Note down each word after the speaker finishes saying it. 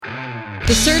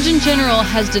The Surgeon General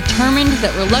has determined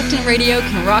that Reluctant Radio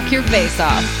can rock your face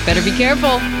off. Better be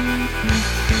careful.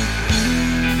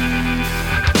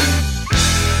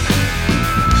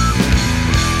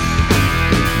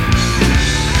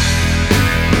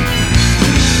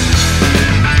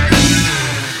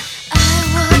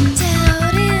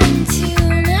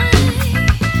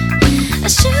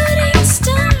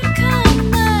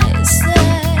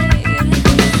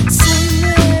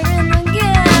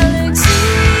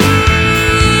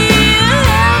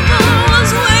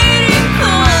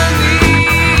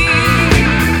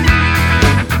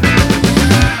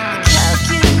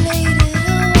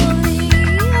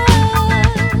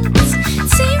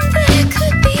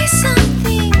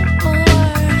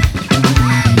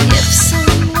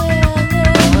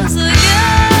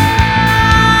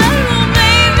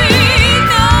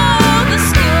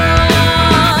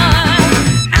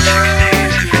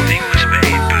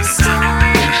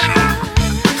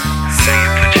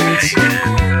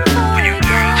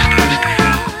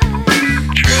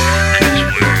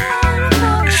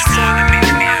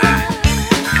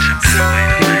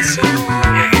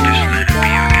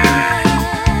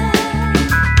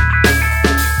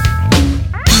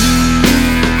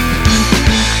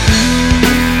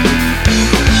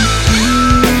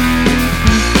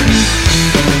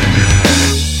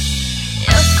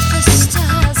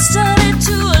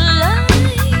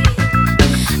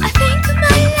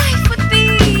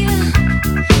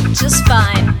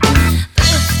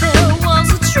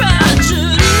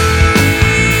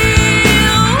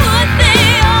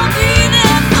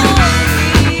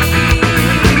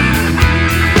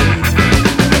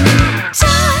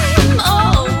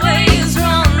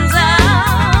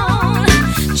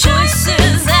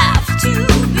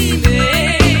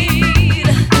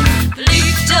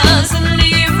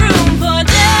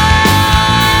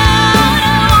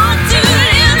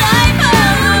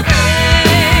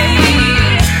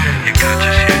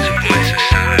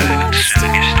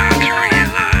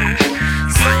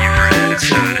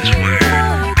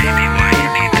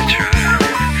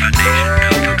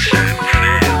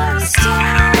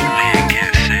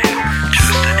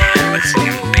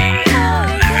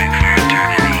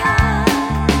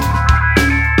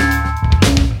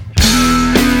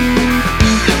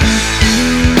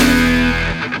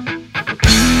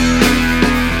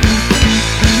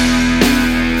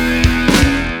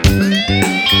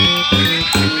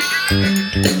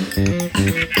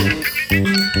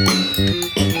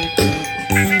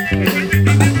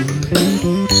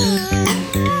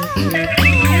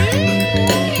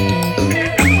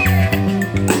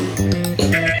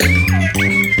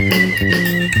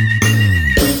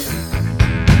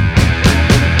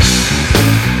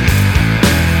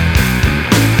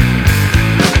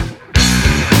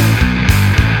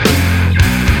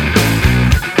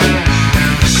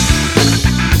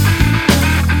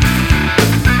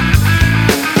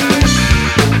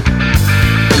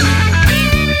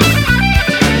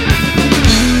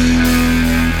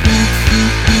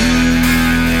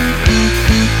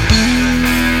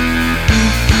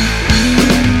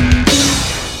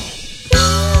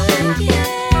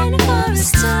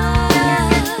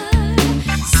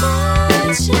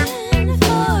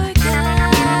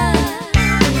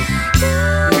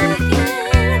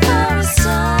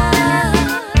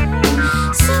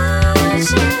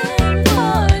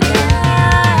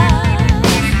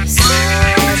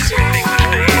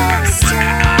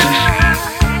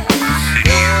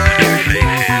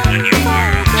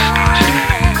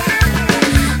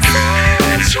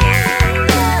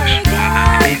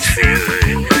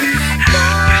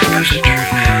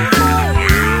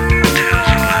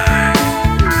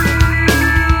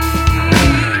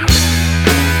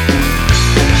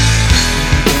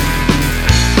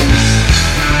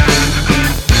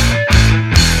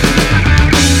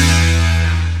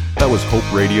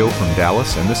 Radio from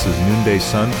Dallas, and this is Noonday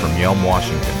Sun from Yelm,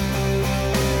 Washington.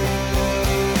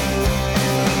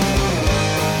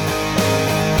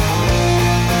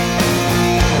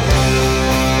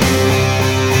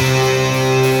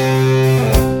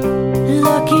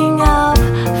 Looking up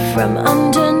from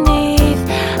underneath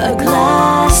a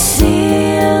glass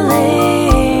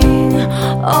ceiling,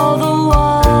 all the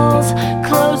walls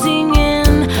closing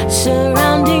in,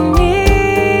 surrounding me,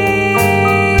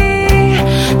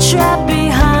 trapped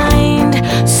behind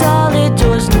solid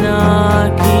doors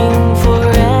knocking.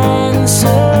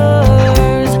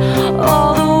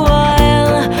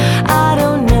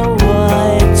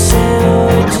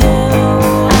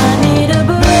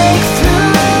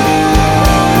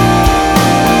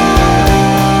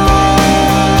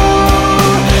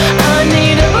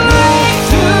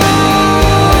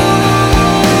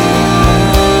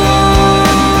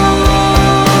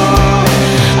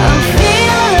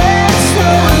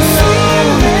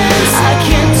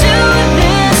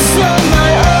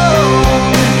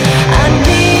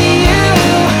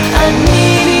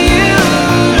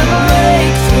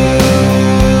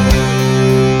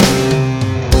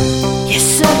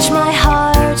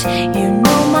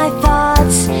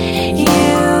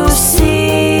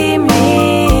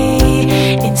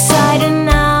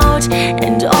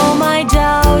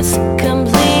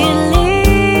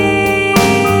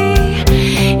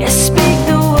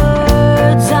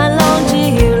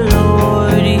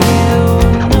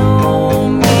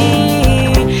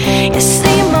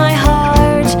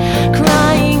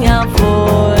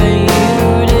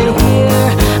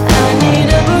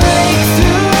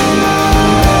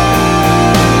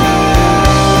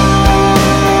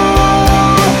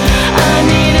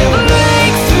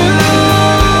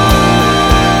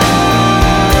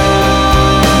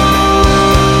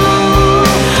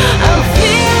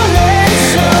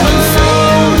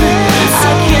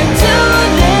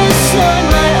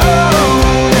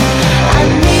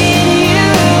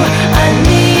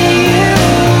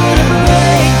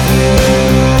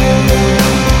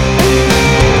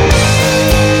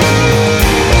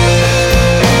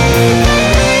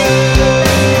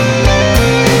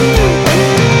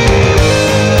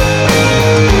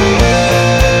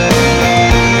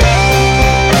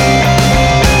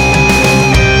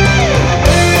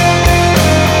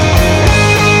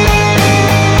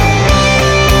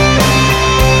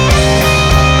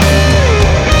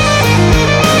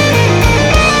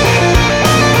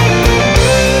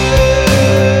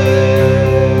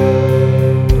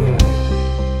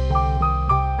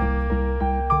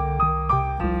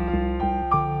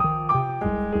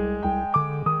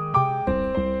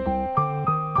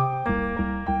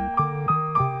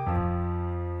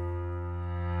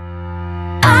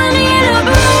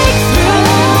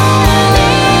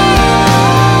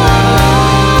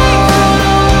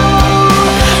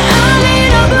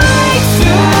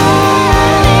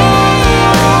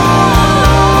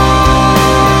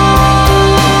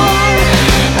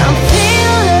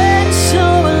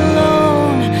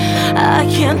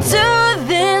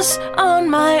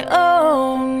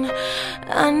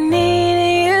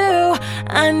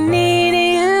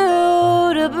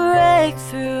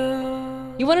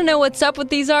 what's up with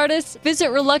these artists?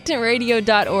 Visit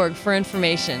reluctantradio.org for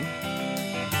information.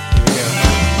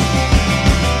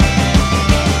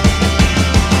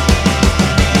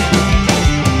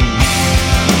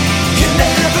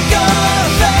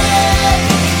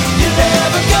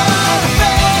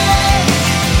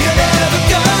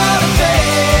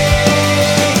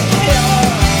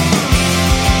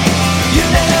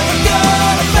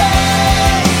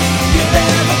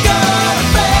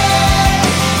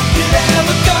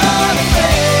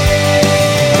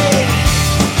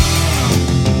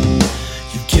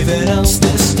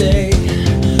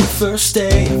 First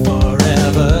day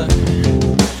forever.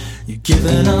 You've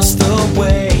given us the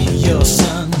way, your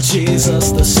son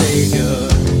Jesus the Savior,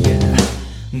 yeah.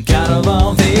 God of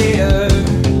all the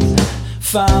earth,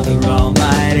 Father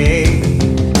Almighty,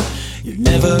 you're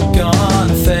never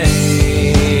gonna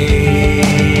fade.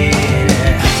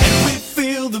 And we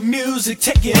feel the music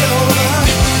taking over.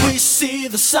 We see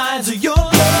the signs of your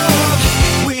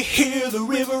love. We hear the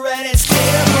river and it's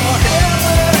clear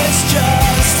forever. It's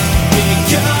just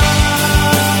begun.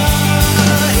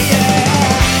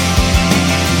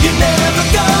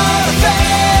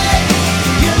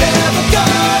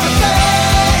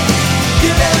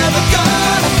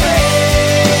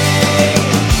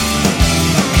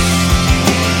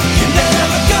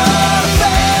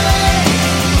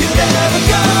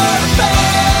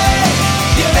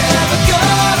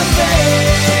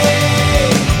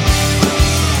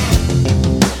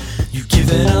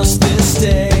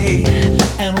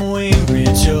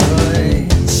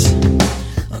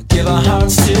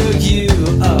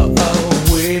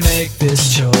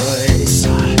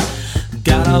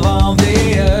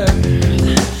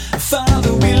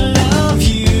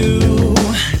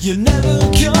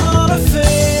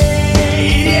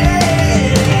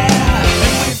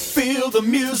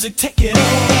 Taking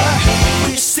over,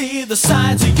 we see the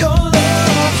signs of your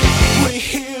love. We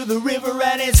hear the river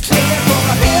and it's clear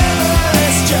forever.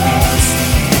 It's just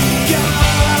gone.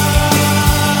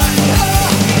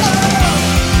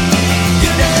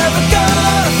 You're never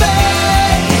gonna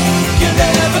fade. You're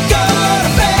never gonna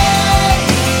fade.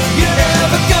 You're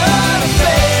never gonna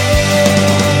fade.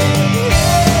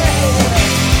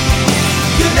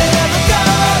 You're never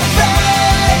gonna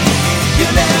fade.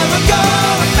 You're never gonna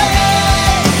fade.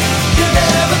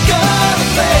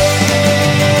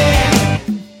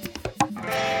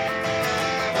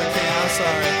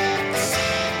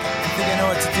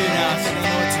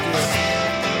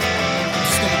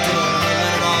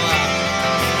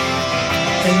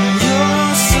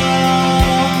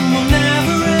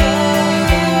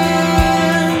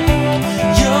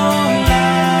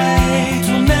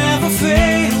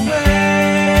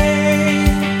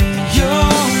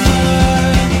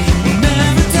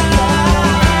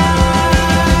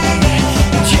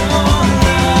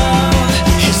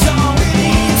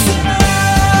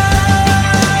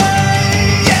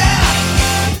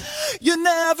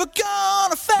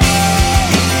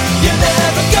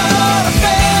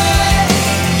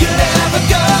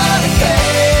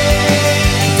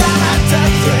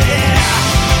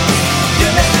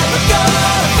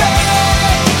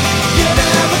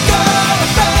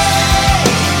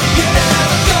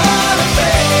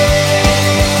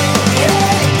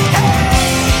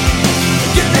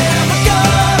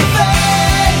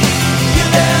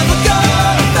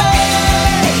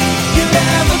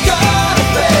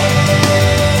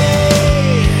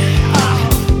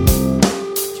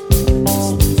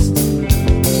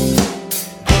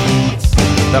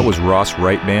 That was Ross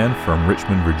Wright Band from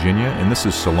Richmond, Virginia, and this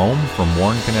is Salome from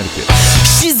Warren, Connecticut.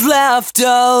 She's left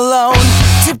alone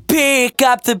to pick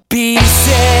up the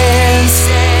pieces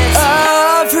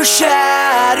of her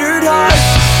shattered heart.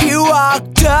 He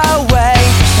walked away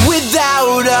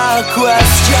without a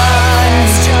question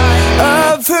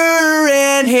of her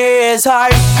in his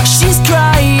heart. She's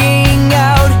crying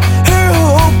out, her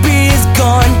hope is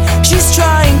gone. She's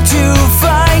trying to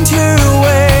find her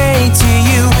way to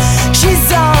you.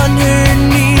 She's on her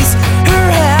knees,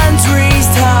 her hands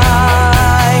raised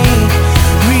high,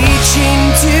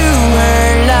 reaching to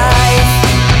her life.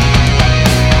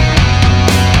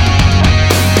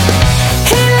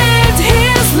 He lived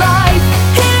his life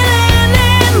hidden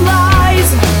in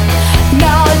lies,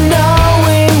 not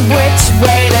knowing which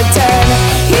way to turn.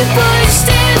 He pushed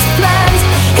his plans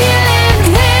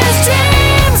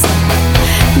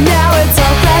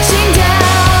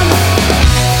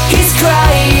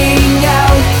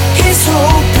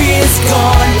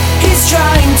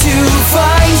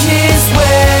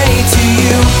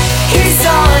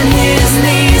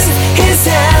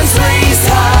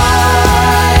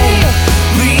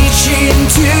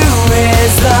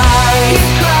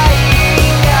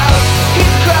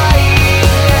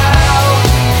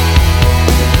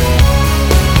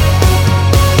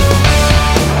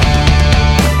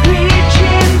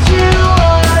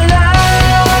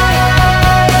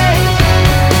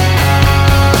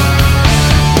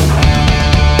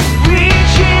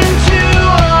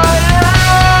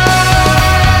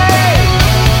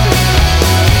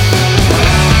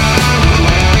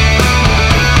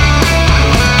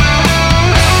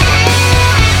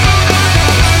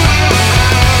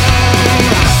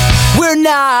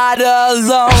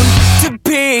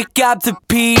pick up the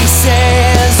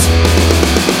pieces.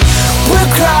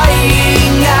 We're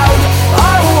crying out,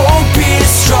 our hope is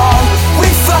strong. We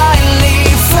finally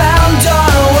found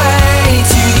our way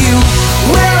to you.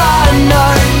 We're on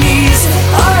our knees,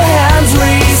 our hands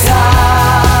raised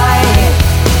high,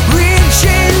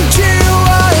 reaching to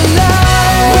our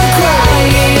light. We're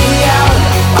crying out,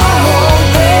 our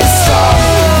hope is strong.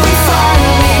 We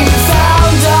finally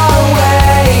found our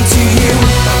way to you.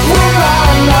 We're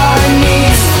on our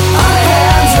knees, our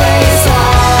hands raised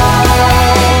high,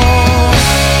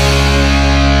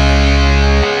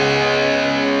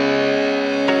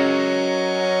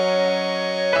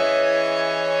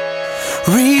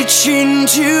 reaching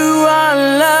to our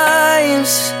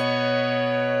lives.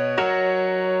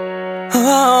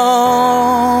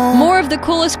 Oh. More of the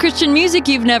coolest Christian music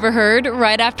you've never heard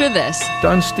right after this.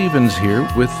 Don Stevens here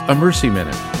with a Mercy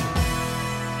Minute.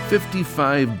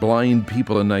 55 blind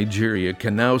people in Nigeria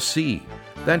can now see.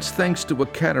 That's thanks to a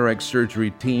cataract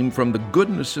surgery team from the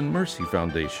Goodness and Mercy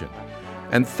Foundation.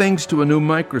 And thanks to a new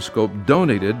microscope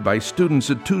donated by students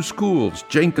at two schools,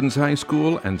 Jenkins High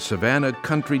School and Savannah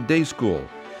Country Day School.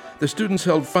 The students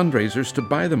held fundraisers to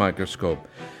buy the microscope.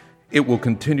 It will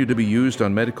continue to be used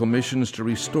on medical missions to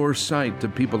restore sight to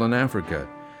people in Africa.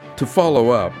 To follow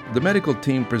up, the medical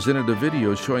team presented a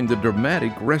video showing the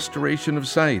dramatic restoration of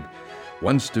sight.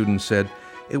 One student said,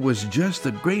 "It was just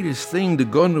the greatest thing to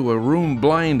go into a room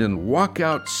blind and walk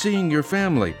out seeing your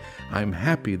family. I'm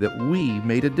happy that we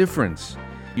made a difference."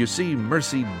 You see,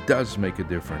 mercy does make a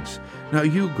difference. Now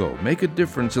you go, make a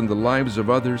difference in the lives of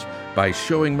others by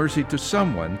showing mercy to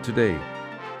someone today.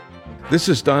 This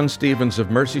is Don Stevens of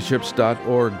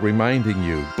mercyships.org reminding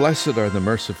you, blessed are the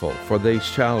merciful, for they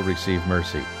shall receive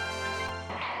mercy.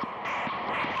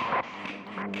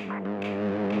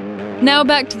 Now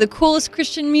back to the coolest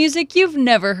Christian music you've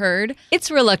never heard.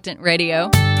 It's Reluctant Radio.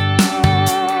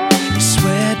 Your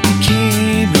sweat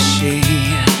became a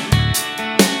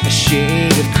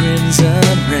shade of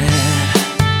crimson red,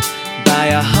 by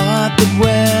a heart that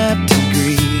wept in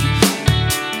grief.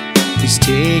 Please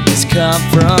take this cup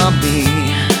from me.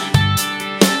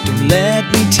 Don't let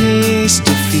me taste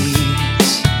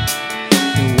defeat.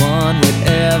 No one would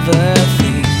ever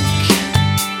think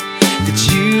that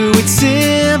you would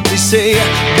simply say,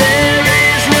 there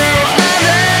is no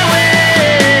other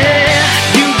way.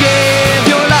 You gave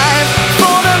your life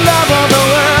for the love of the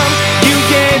world. You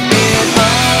gave it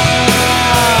all.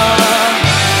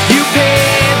 You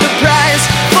paid the price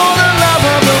for the love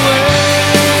of the world.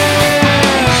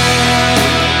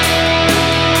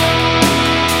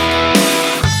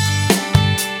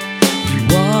 You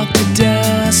walked a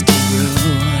dusty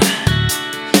road,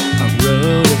 a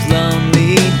road of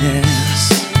loneliness,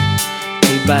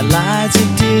 paid by lies of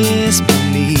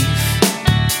disbelief.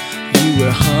 You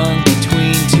were hung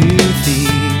between two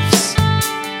thieves.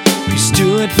 You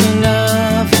stood for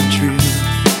love and truth.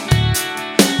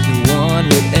 No one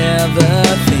would ever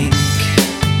think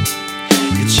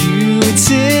that you would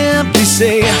simply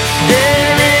say,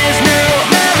 there is no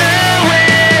other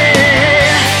way.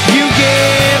 You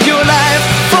gave your life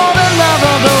for the love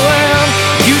of the world.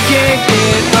 You gave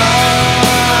it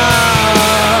all.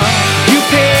 You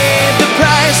paid the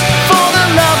price for the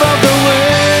love of the world.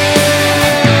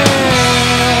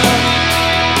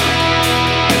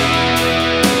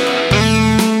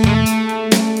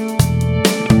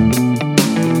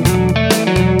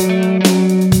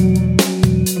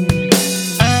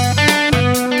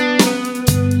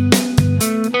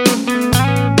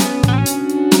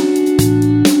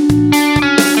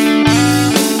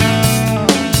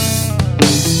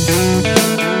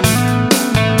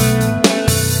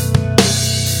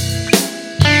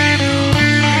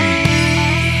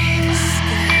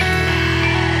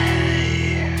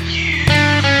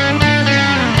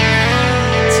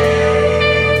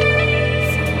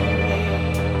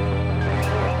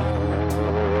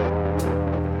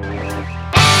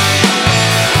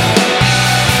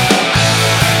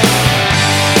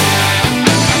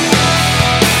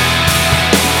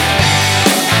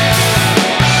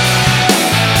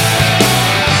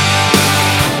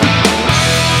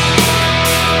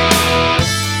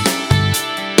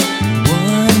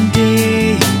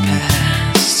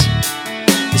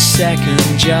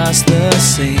 Second just the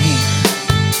same,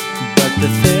 but the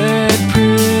third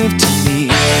proved to me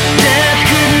death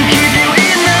couldn't keep you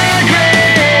in the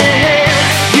grave.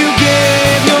 You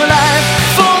gave your life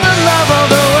for the love of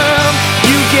the world.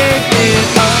 You gave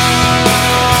it all.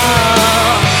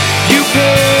 You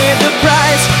paid the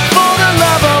price for the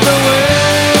love of the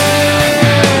world.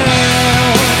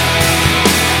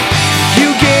 You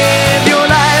gave your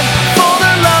life for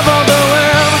the love of the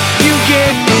world. You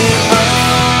gave it all.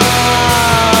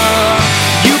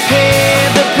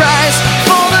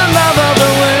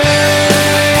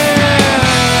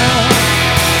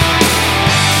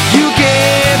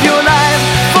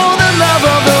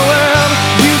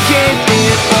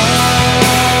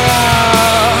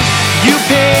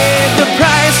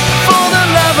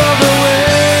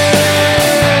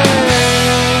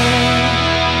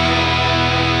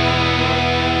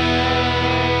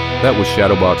 That was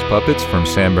Shadowbox Puppets from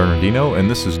San Bernardino, and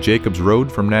this is Jacob's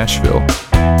Road from Nashville.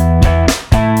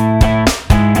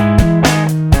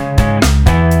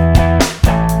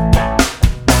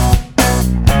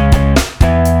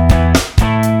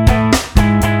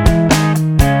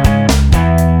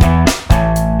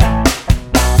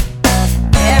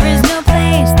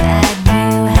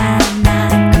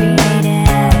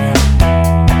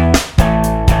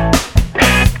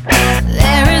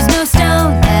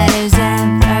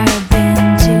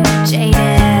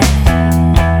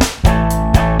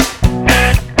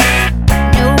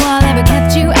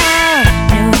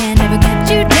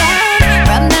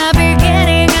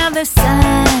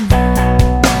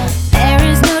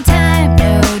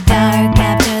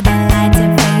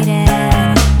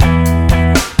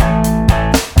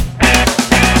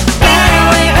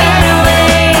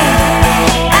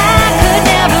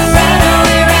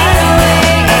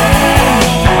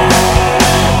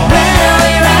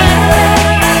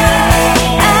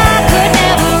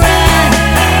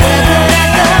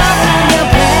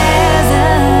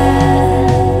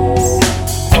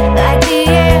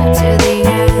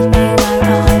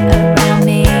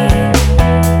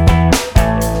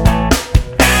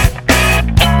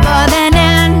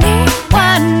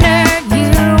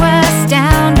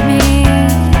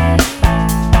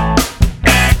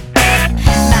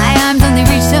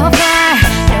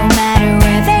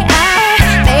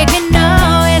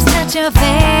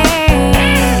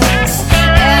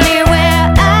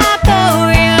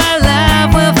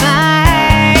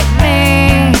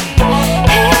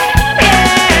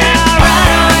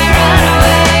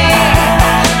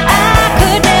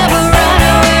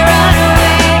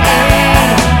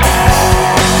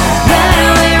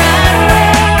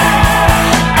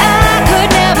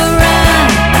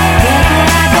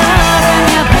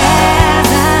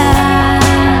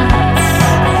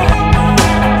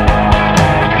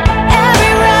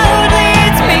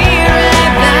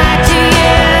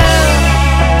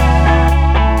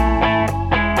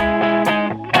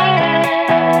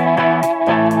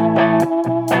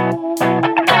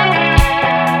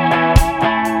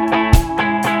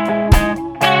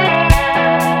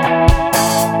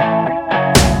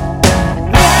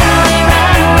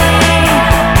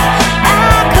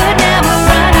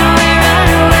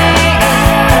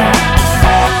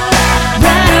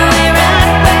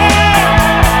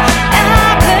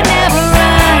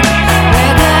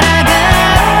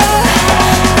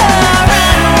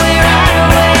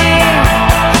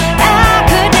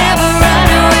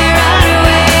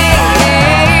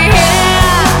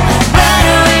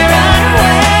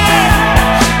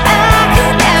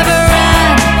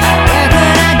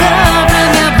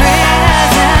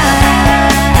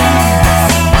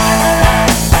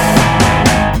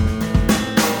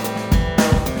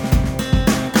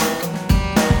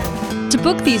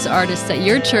 Artists at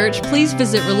your church, please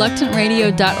visit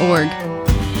reluctantradio.org.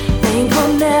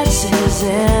 Thankfulness is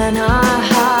in our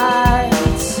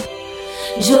hearts.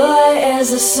 Joy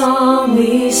is a song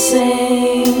we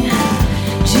sing.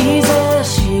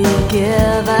 Jesus, you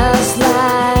give us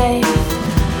life.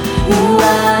 You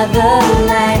are the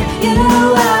light.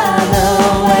 You are the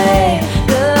way.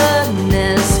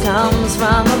 Goodness comes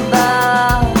from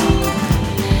above.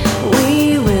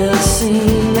 We will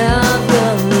sing of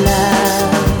your love.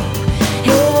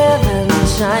 Heaven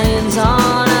shines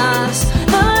on us,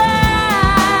 the light,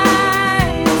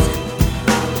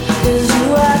 'cause you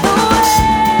are the way,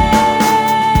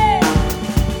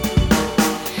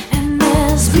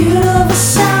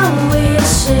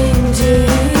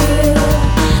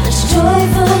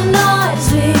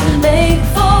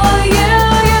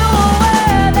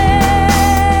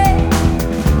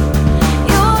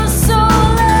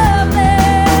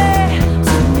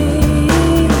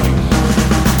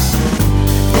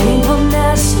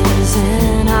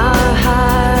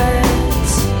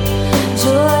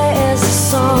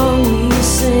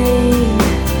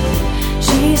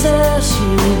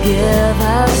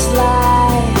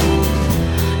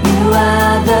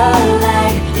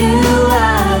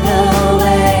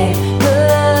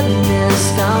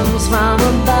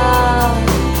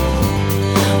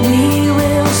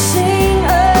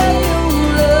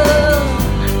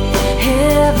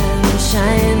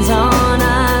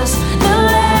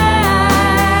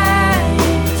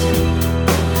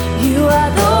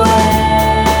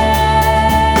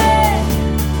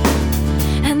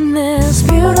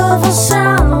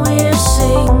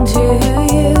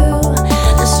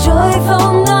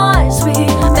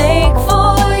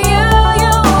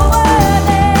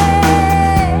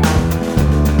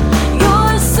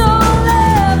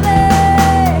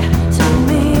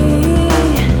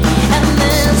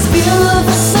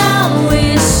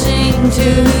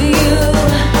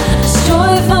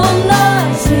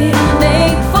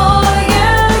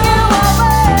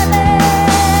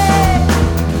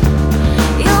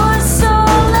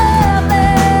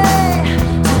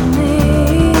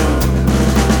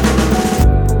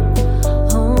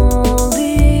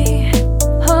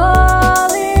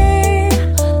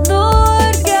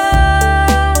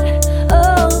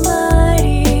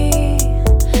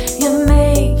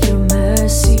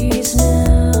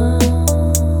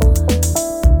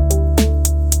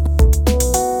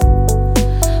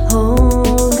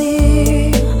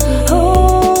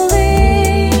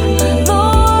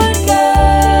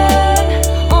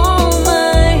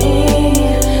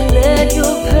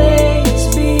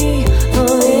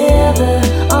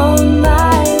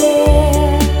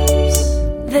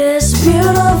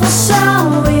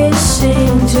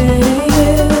 to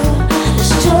you.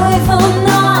 This joyful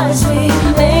noise we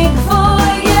make for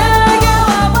you. You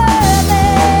are worthy.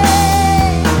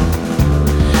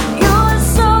 You're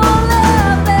so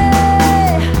lovely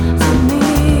to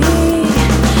me.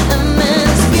 And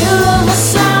this beautiful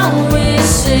sound we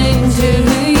sing to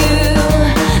you.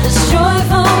 This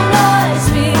joyful noise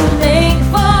we make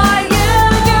for you.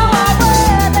 You are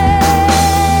worthy.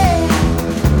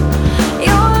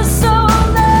 You're so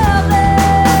lovely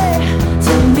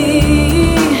to me.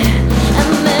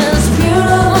 And this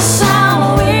beautiful sound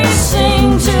we sing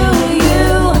to you.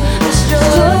 This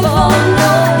joyful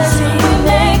noise we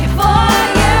make for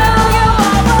you. You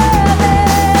are worthy.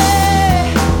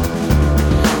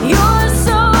 You're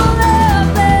so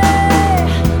lovely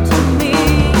to me.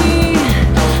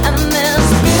 And this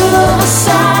beautiful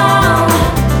sound,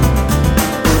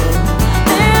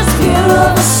 this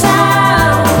beautiful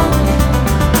sound,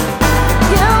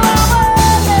 you are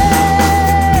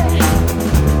worthy.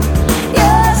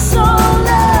 You're so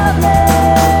lovely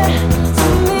to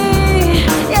me.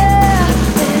 Yeah,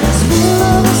 this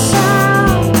beautiful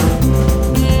sound,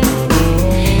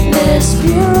 this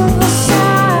beautiful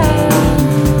sound,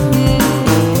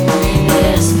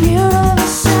 this beautiful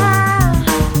sound.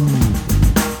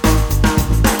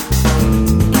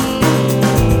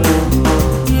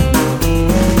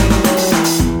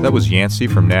 That was Yancey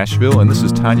from Nashville, and this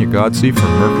is Tanya Godsey from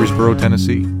Murfreesboro,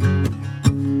 Tennessee.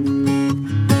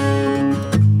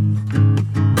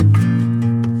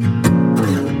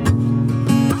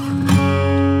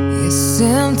 You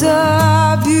sent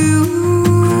the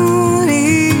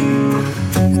beauty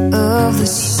of the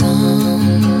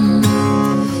sun,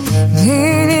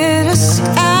 painted a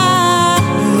sky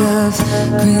of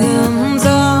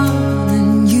crimson,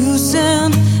 and you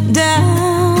sent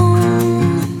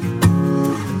down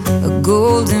a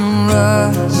golden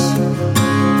rush.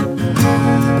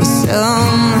 But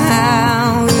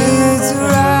somehow it's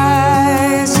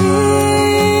rising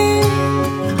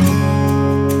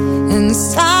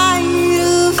inside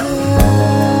of us.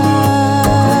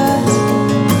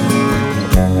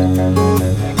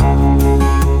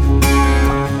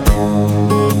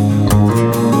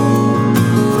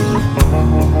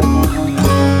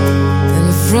 And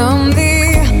from the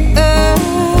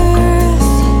earth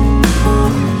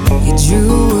you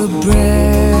drew a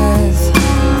breath.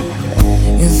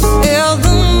 You filled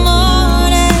the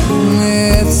morning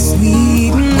with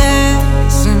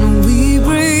sweetness, and we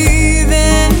breathe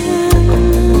in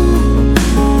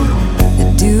the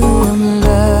dew of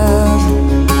love.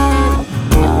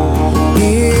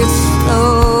 It's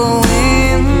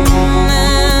flowing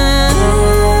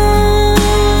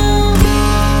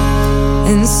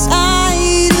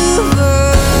inside of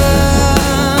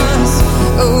us.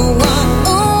 Oh,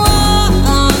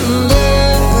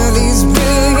 wonder these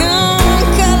brilliant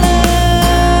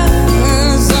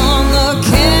colors on the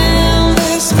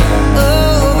canvas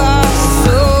of our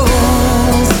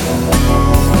souls.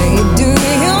 You do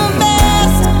your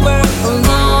best to work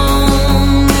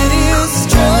alone. It is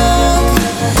stroke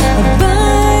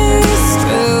by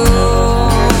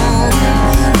stroke.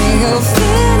 You'll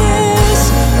finish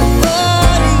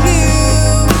what you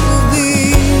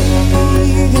began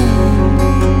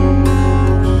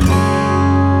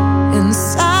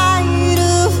inside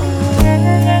of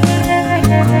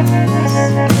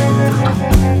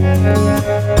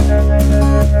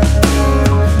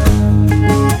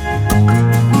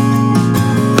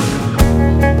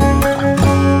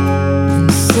And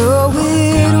so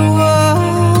it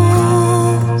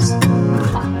was,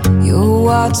 your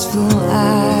watchful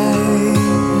eye,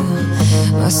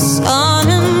 my sun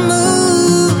and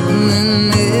moon and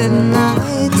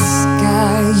midnight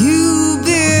sky. You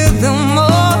bid the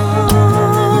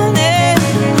morning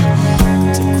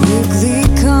to quickly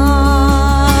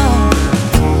come.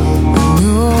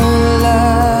 Your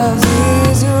love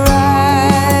is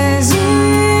rising.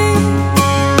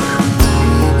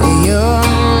 Your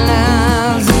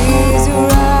love is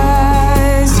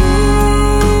rising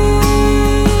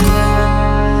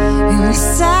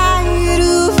inside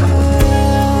of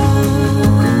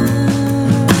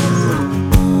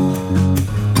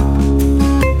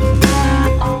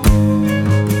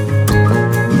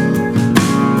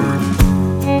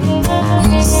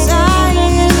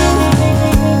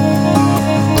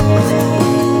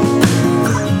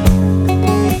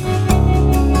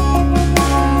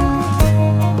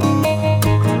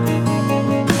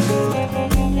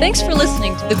Thanks for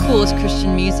listening to the coolest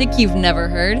Christian music you've never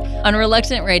heard on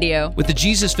Reluctant Radio. With the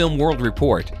Jesus Film World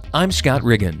Report, I'm Scott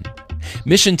Riggin.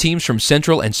 Mission teams from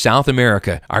Central and South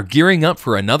America are gearing up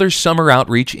for another summer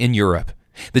outreach in Europe.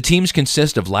 The teams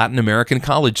consist of Latin American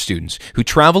college students who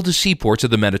travel to seaports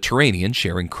of the Mediterranean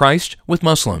sharing Christ with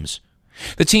Muslims.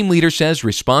 The team leader says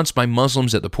response by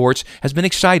Muslims at the ports has been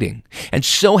exciting, and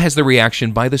so has the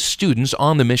reaction by the students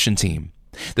on the mission team.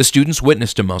 The students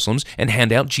witness to Muslims and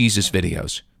hand out Jesus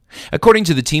videos. According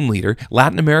to the team leader,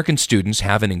 Latin American students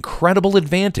have an incredible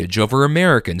advantage over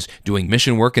Americans doing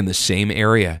mission work in the same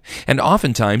area, and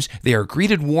oftentimes they are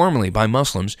greeted warmly by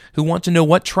Muslims who want to know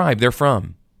what tribe they're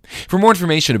from. For more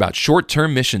information about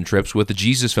short-term mission trips with the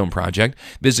Jesus Film Project,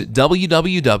 visit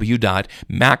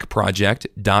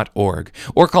www.macproject.org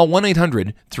or call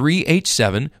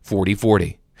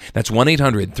 1-800-387-4040. That's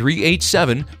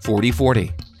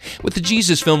 1-800-387-4040. With the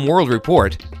Jesus Film World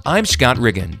Report, I'm Scott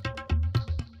Riggin.